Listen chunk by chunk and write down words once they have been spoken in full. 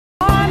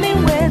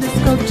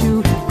so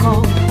too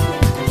cold.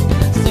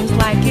 Seems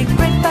like it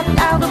crept up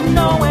out of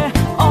nowhere,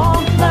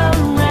 all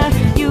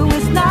around you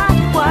is not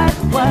what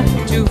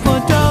you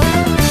foretold.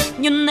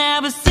 You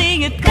never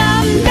see it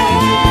coming.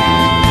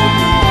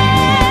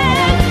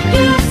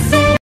 You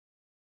see.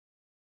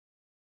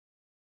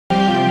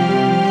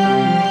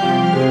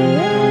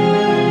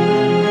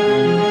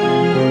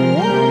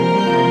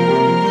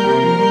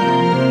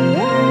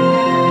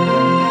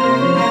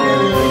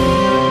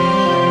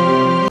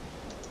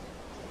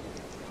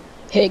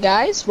 Hey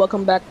guys,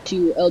 welcome back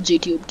to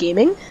LJTube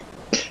Gaming,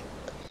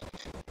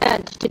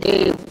 and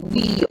today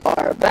we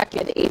are back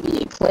in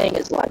ABA playing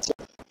as LANCER.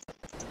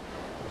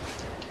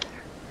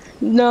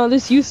 Now,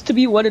 this used to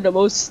be one of the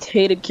most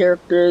hated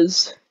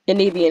characters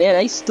in ABA, and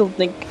I still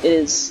think it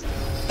is.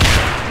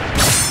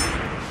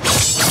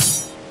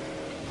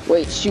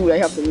 Wait, shoot, I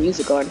have the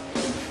music on.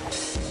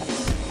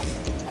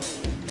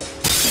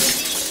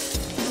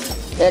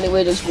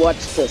 Anyway, just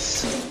watch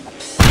this.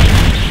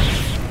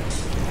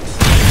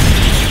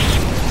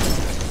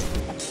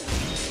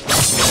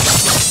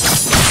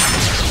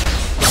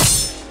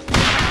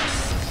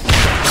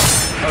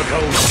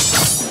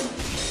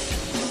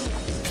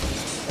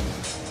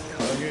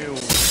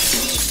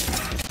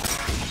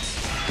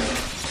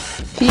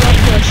 He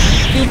also has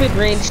stupid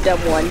ranged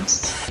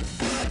M1s.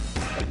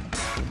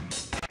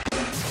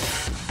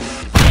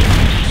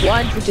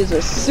 One, which is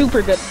a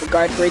super good for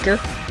guard breaker.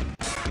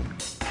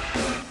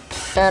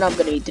 And I'm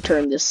gonna need to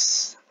turn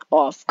this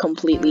off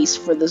completely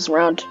for this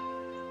round.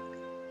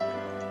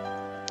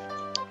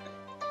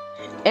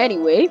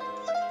 Anyway,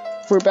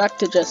 we're back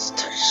to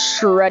just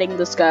shredding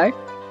this guy.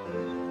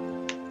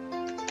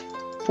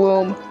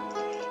 Boom.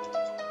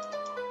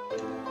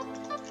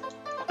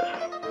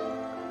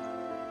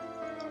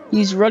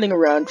 He's running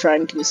around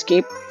trying to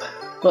escape,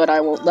 but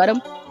I won't let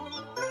him.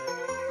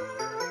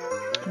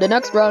 The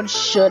next round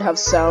should have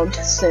sound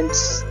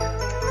since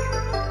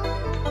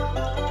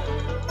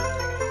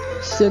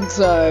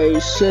I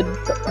should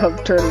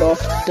have turned off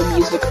the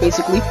music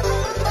basically.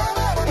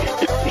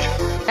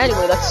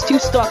 Anyway, that's 2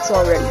 stocks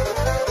already.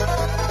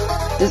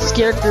 This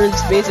character is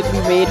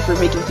basically made for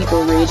making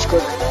people rage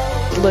quit.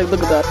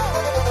 Look at that.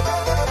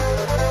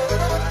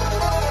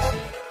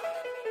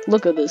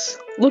 Look at this.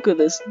 Look at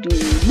this, dude.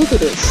 Look at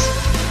this.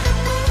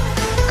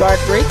 Guard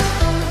break.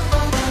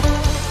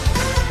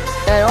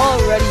 And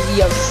already we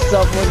have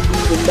someone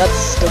leaving.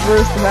 That's the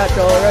first match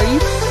already.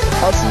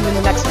 I'll see you in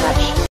the next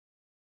match.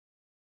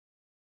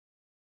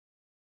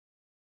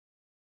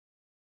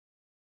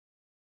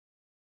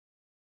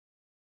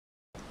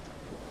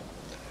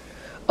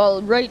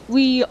 Alright,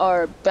 we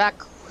are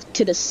back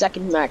to the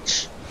second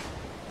match.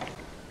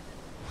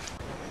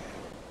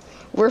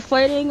 We're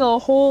fighting a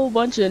whole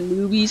bunch of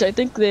newbies. I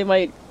think they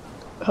might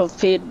have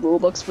paid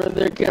Robux for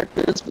their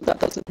characters, but that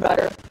doesn't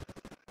matter.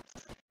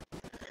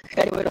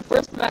 Anyway, the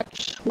first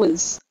match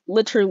was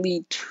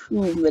literally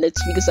 2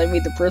 minutes because I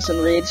made the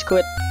person rage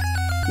quit.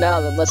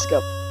 Now then, let's go.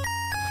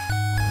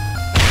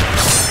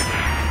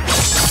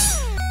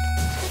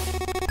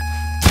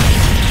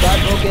 Got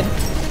broken.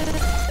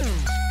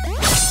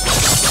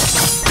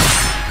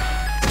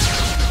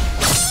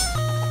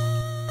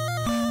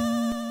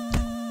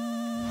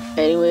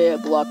 Anyway, I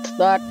blocked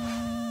that.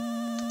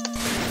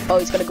 Oh,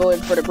 he's gonna go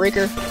in for the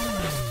breaker.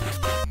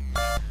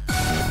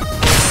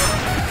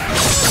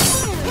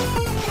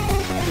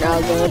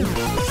 Now then.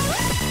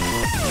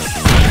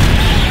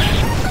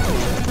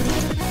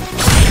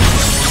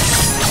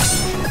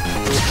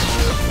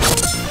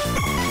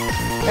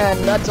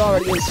 And that's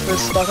already his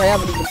first stock. I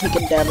haven't even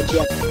taken damage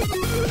yet.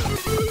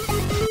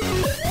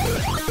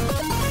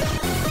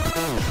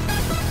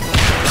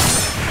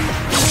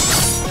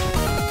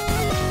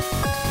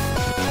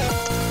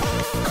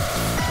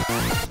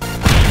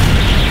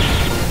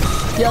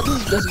 Yeah, this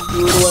is just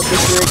brutal at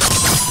this rate.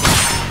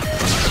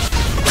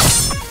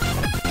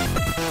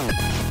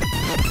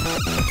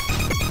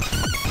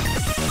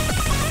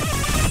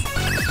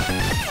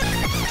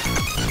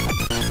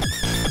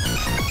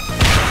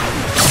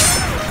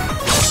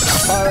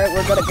 Alright,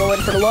 we're gonna go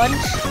in for the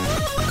lunge.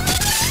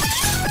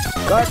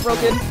 Guard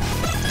broken.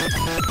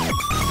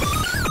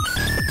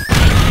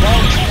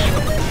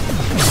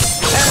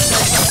 And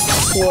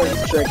 4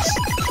 tricks.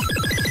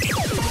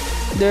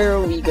 There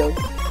we go.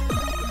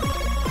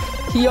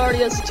 He already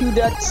has 2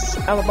 deaths.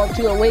 I'm about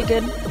to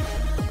awaken.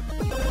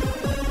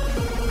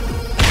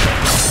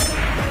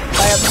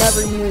 I have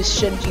never used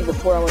Shinji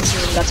before, I'm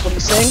assuming that's what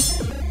he's saying.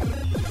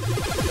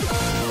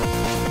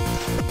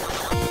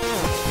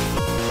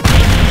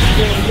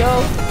 There we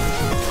go.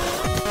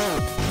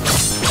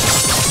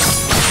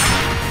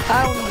 I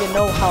don't even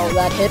know how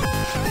that hit.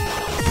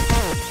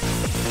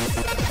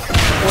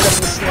 What is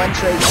this lunge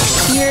right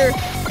here?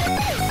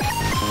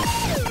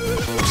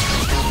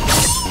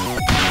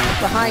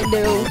 Behind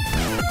you.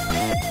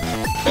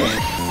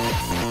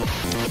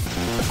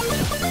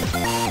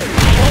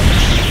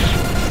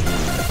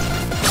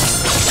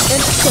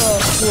 Into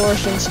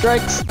flourishing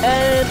strikes,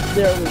 and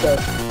there we go.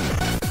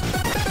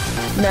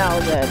 Now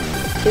then,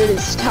 it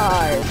is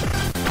time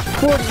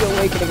for the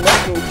awakening.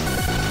 Let's go.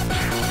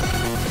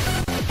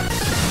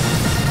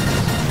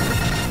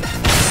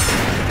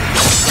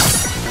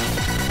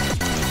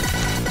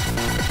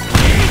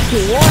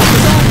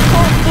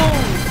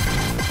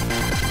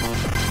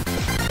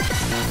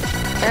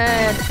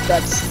 And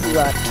that's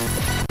that.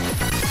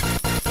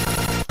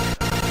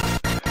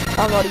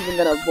 I'm not even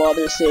gonna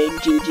bother saying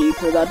GG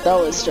for that. That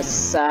was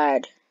just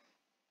sad.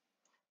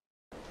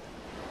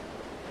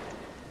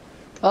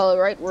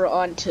 Alright, we're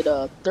on to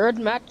the third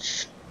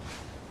match.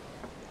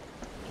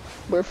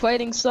 We're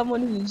fighting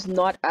someone who's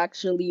not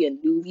actually a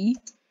newbie,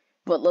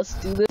 but let's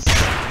do this.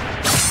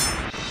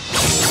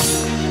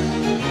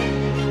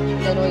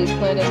 I know he's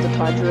playing as the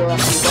Tanjiro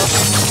Akiba.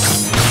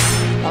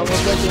 I will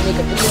definitely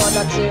make a video on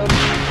that soon.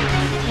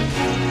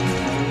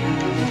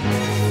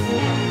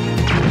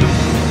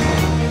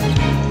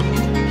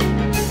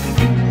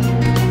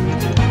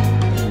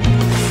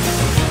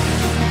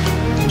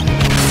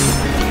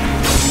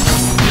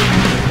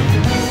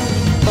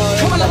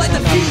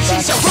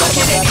 He's a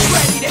rocket and he's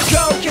ready to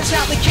go. Cause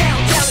now the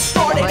countdown is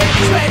started and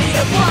he's ready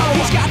to blow.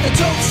 He's got the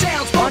dope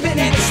sounds bumping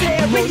in his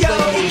stereo.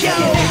 He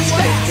goes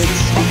fast,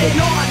 putting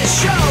on a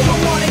show.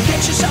 Don't wanna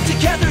get yourself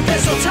together,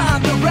 there's no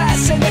time to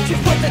rest. And if you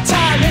put the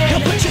time in,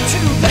 he'll put you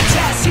to the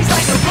test. He's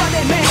like a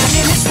running man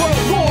and his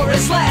world war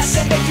is less.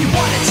 And if you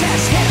wanna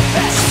test him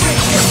best,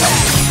 bring your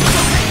best.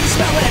 Don't make me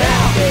spell it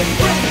out,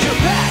 bring your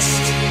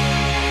best.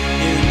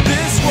 In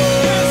this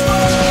world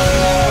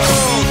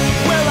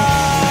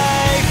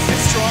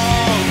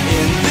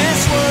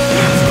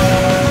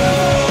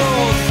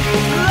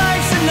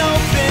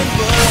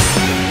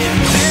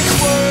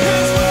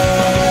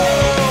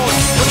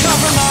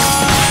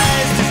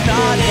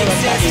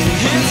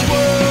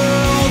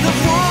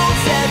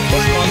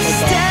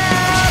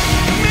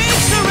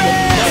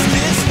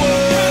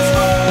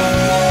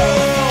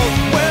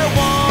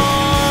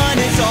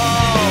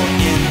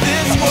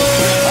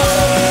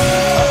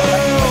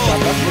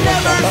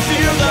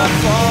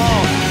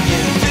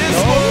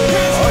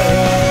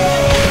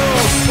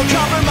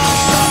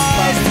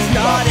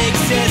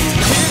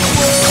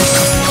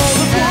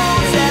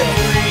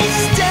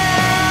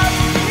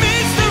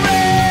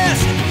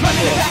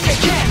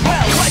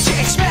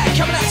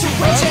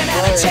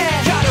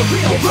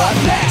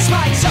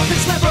Spikes up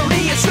his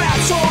livery and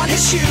straps on his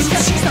shoes.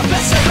 Cause he's the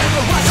best there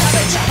ever was,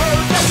 haven't you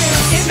heard the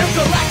news?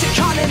 Intergalactic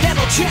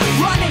continental champ,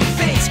 running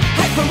things.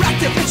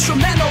 Hyperactive,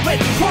 instrumental in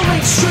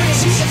pulling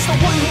strings. He is the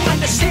one who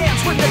understands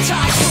when the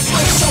tide will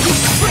swing. So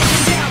he's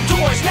breaking down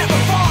doors, never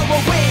far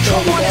away.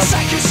 Don't wanna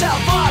psych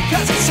yourself up,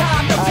 cause it's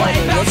time to play.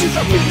 Bounce to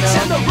the beats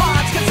and the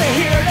rhymes, cause they're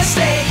here to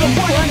stay. The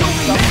one and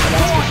only man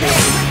born and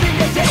living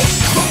the day.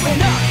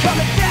 Rolling up,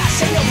 coming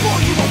fast, and he'll blow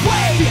you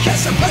away.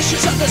 Because the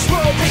pressures of this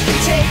world, they can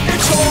take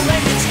their toll.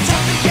 And it's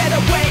tough to get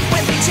away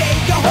when they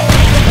take a hold.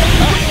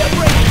 Way to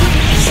break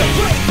free is to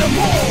break the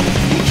mold.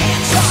 You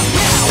can't stop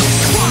now,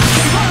 rock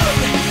and roll.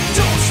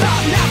 Don't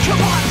stop now,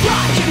 come on,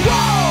 rock and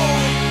roll.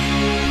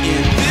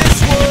 In this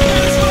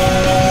world,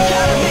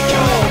 gotta make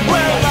your own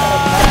where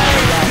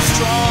life is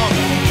strong.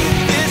 In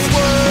this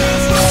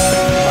world,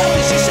 life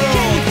is just a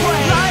game you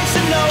play. Life's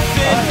an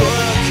open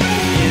book.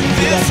 In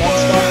this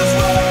world,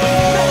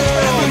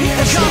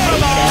 the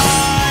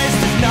compromise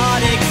does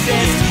not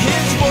exist.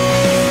 His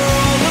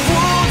world of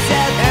wolves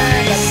at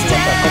every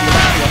step.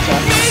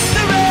 Meet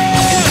the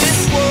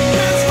rest. In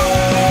this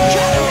world,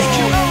 gotta make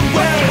your own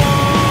where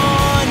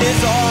one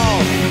is all.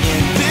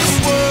 In this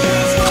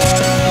world,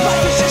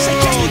 life is just a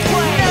game you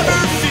play. Never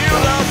fear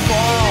the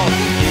fall.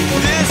 In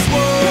this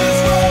world,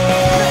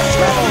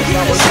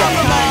 the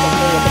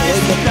compromise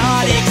does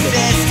not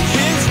exist.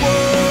 His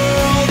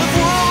world of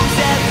wolves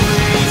at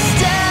every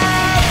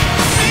step.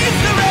 Meet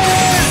the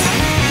rest.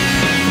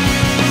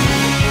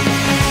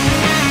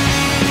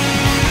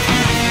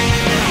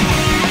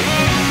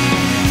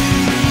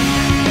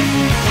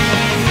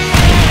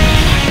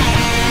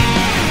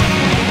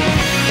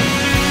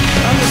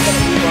 I'm just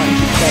gonna move on and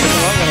keep fighting.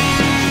 I'm gonna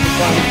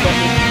keep on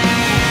fighting.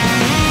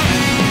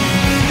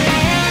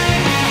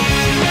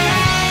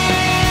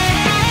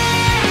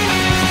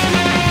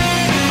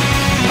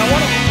 I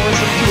wanna force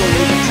him to a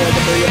lead so I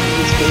can hurry up and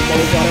use game while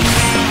we got him.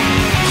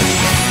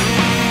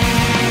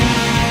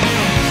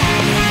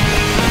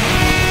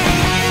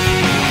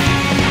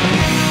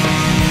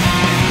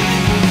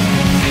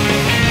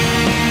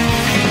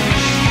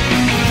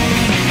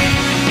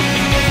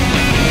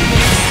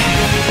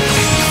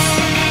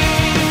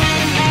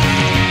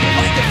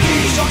 Like the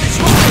fuse on its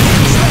rocket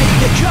and it's ready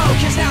to go.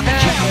 Cause now the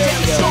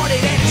countdown is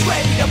started and it's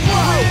ready to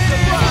blow.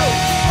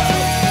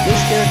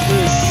 This character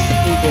is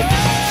stupid.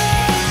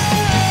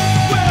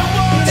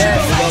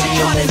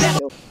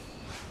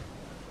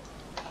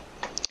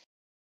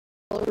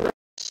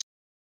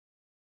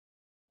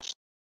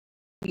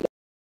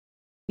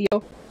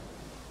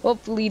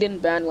 Hopefully he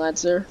didn't ban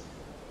Lancer.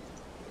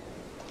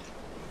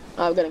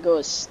 I'm gonna go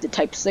as the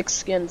Type 6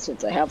 skin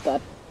since I have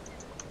that.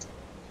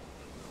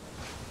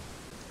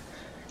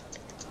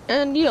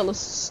 And yeah,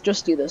 let's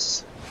just do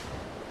this.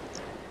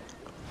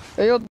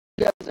 I hope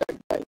you guys are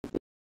enjoying.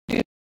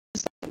 Do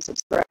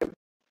subscribe.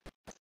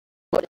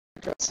 What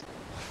interest.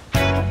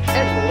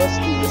 Anyway, let's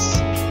do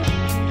this.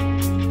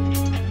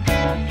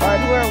 Alright,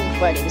 who are we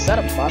fighting? Is that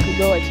a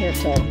Bakugo? I can't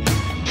tell.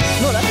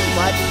 No, that's a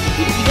Majin.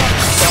 He got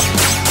stuff.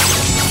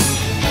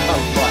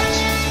 what?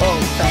 Oh,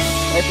 crap.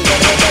 I forgot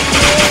about that.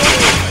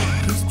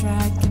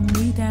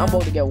 I'm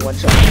about to get one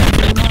shot.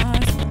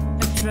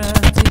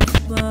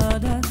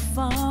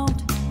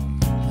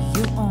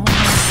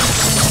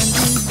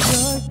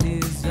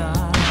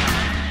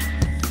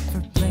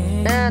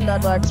 And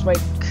that last spike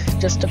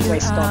just took my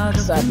stock,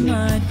 sadly.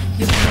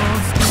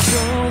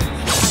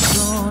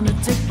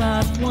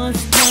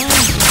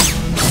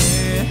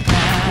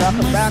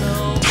 Welcome back.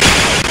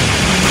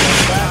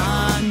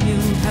 You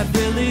have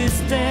really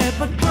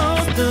stepped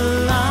across the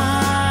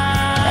line.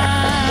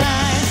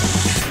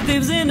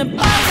 Lives in a body.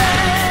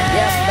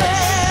 Yes,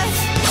 that's.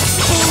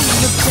 Full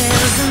of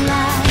tales and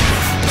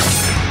lies.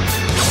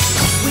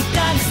 We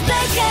gotta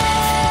stay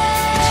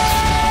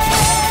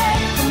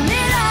from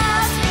it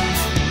out.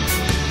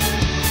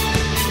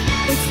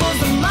 It's for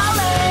the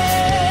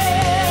mollies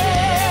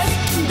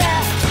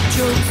that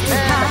chose to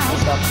hide.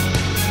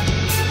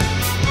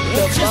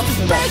 It's just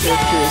a break it.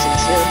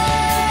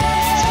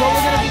 It's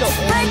probably gonna be the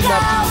only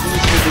map to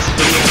use for this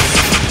video.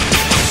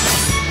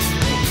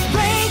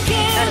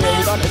 Anyway,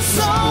 we got at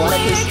least one of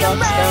his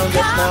stocks down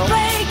just now.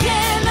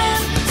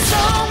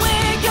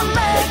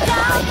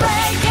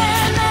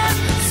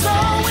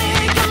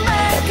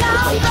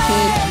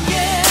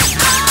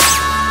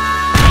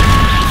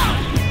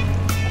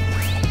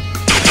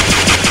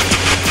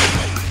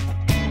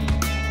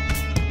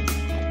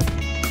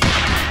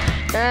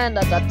 And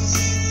that's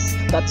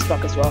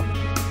stuck as well.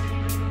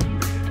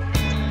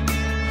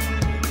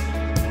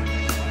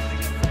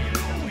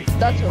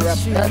 That's a wrap.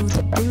 That's a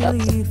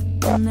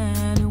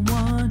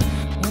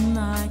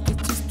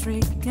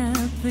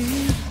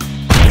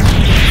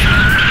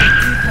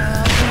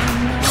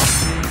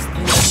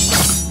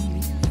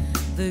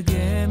The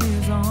game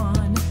is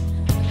on.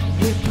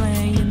 We're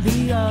playing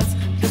the odds.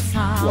 That's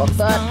how it's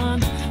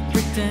done.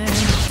 Pretend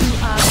to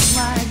act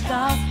like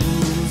our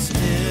rules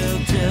still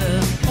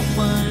just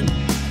open.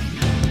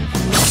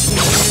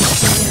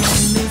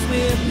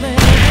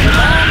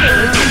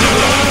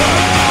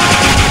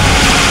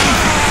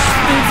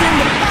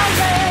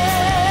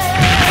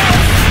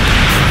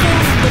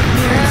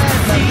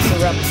 That's a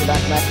wrap for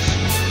that match.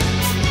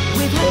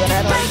 We're gonna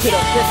head on to the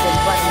fifth and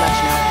final match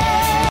now.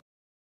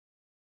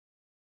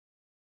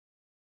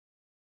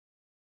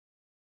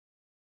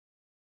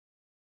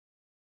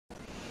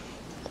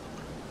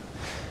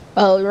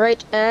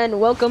 Alright, and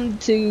welcome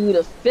to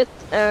the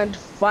fifth and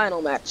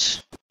final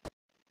match.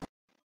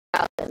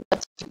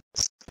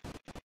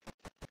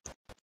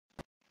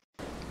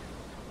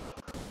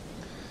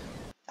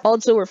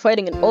 Also, we're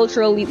fighting an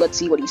Ultra Elite. Let's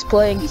see what he's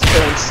playing. He's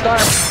playing Star.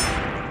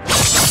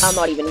 I'm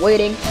not even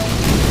waiting.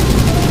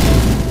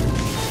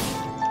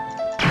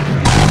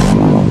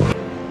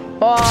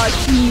 Oh,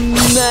 he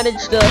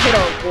managed to hit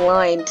a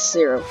blind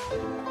zero.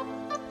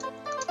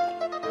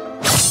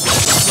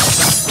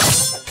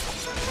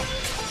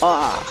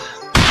 Ah.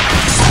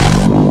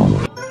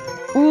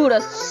 Ooh,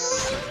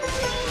 that's.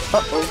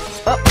 Uh-oh.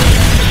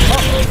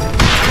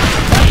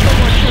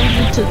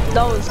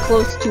 That was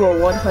close to a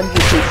 100 to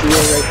 0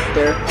 right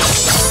there.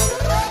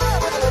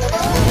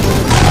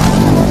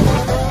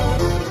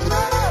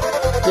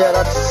 Yeah,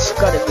 that's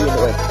gotta be the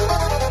way.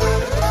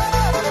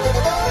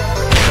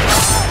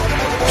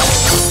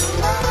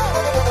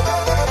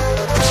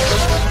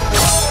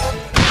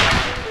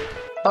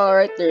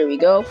 Alright, there we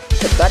go.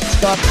 Hit that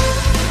stop.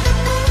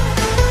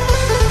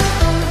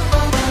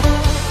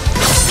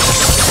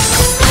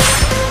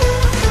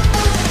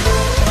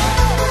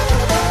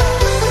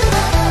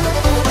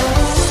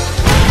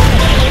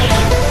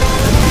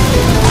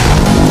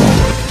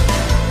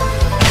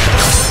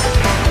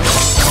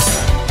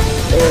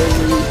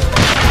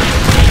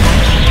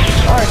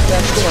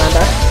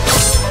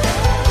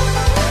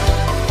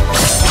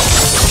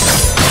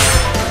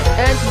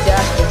 And he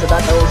dashed into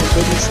that. That was a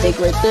big mistake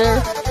right there.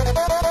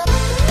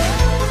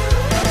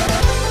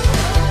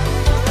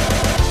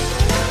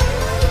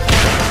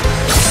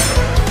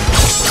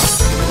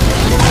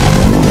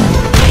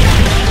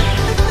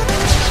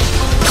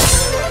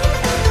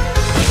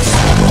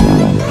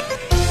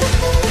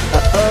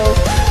 Uh-oh.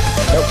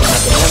 Nope, not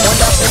gonna have one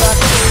after that.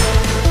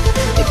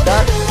 Take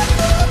that.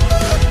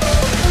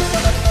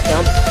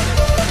 Jump.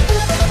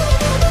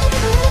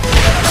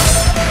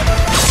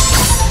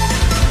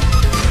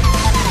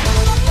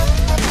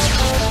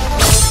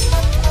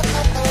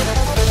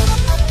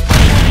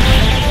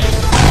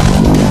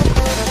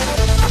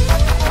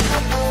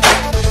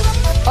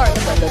 Alright,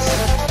 let's end this.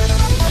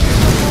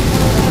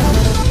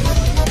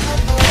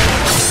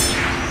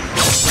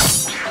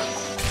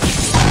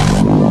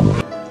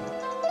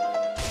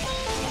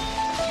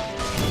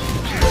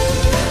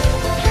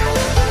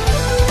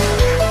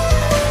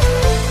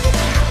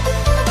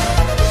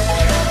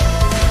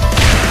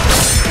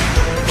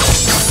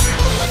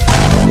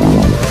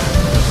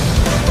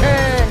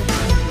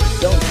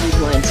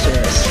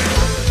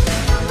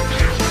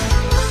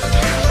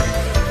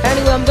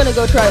 Anyway, I'm gonna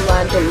go try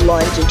land the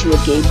lines into a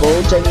GAE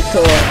Bulge.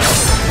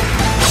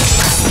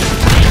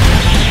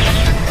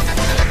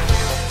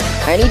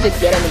 I need to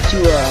get him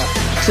into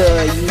to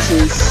use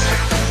his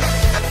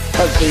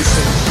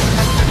evasive.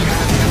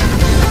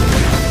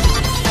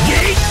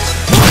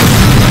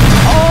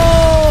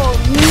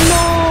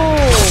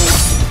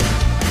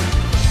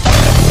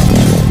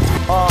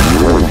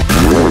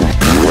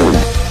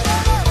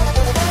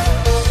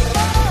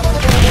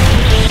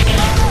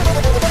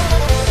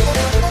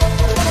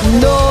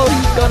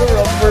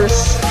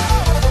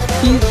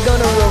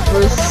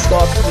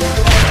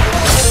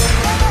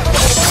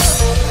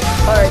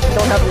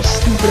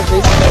 for the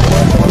basic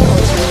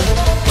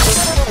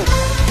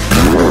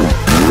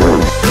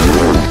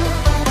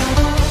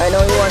I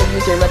know you want to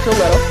use your Metro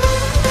Metal.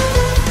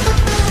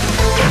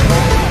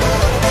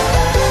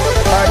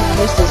 Already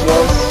used his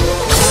rolls.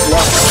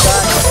 Lost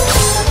shot.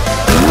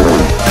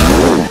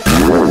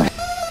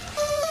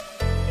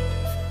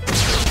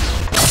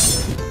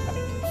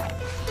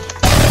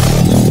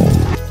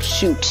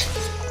 Shoot.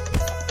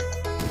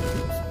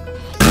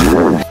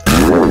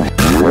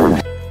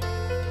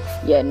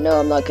 Yeah, no,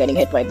 I'm not getting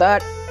hit by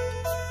that.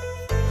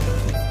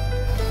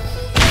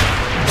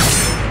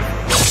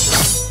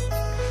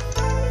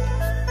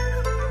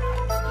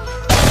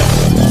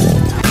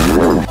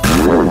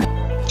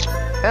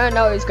 And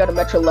now he's got a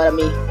Metro let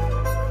me.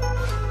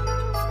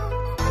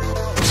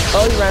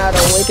 Oh, he ran out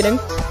of awakening.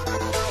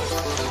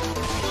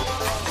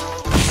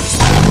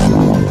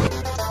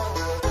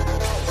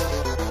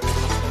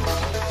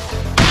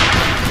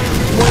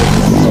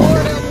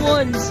 Sword at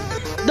once!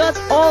 That's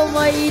all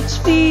my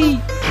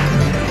HP!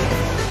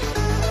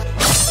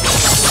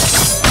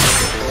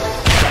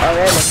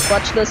 Alright, let's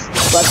clutch this.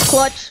 Let's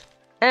clutch.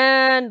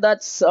 And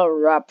that's a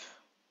wrap.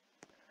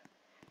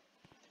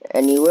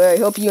 Anyway, I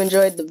hope you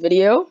enjoyed the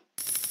video.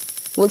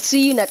 We'll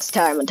see you next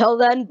time. Until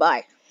then,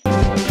 bye.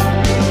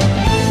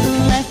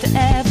 Left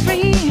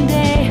every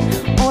day,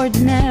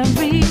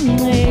 ordinary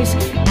ways.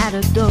 At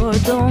a door,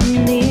 don't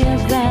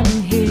leave them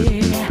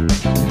here.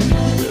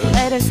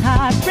 Let us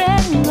hide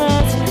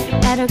breathless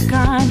at a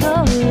kind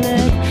of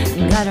look.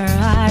 Got our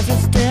eyes are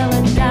still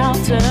in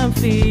doubt and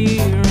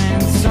fear.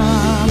 And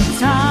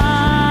sometimes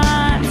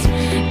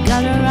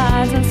got our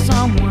eyes on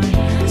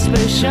someone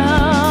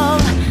special.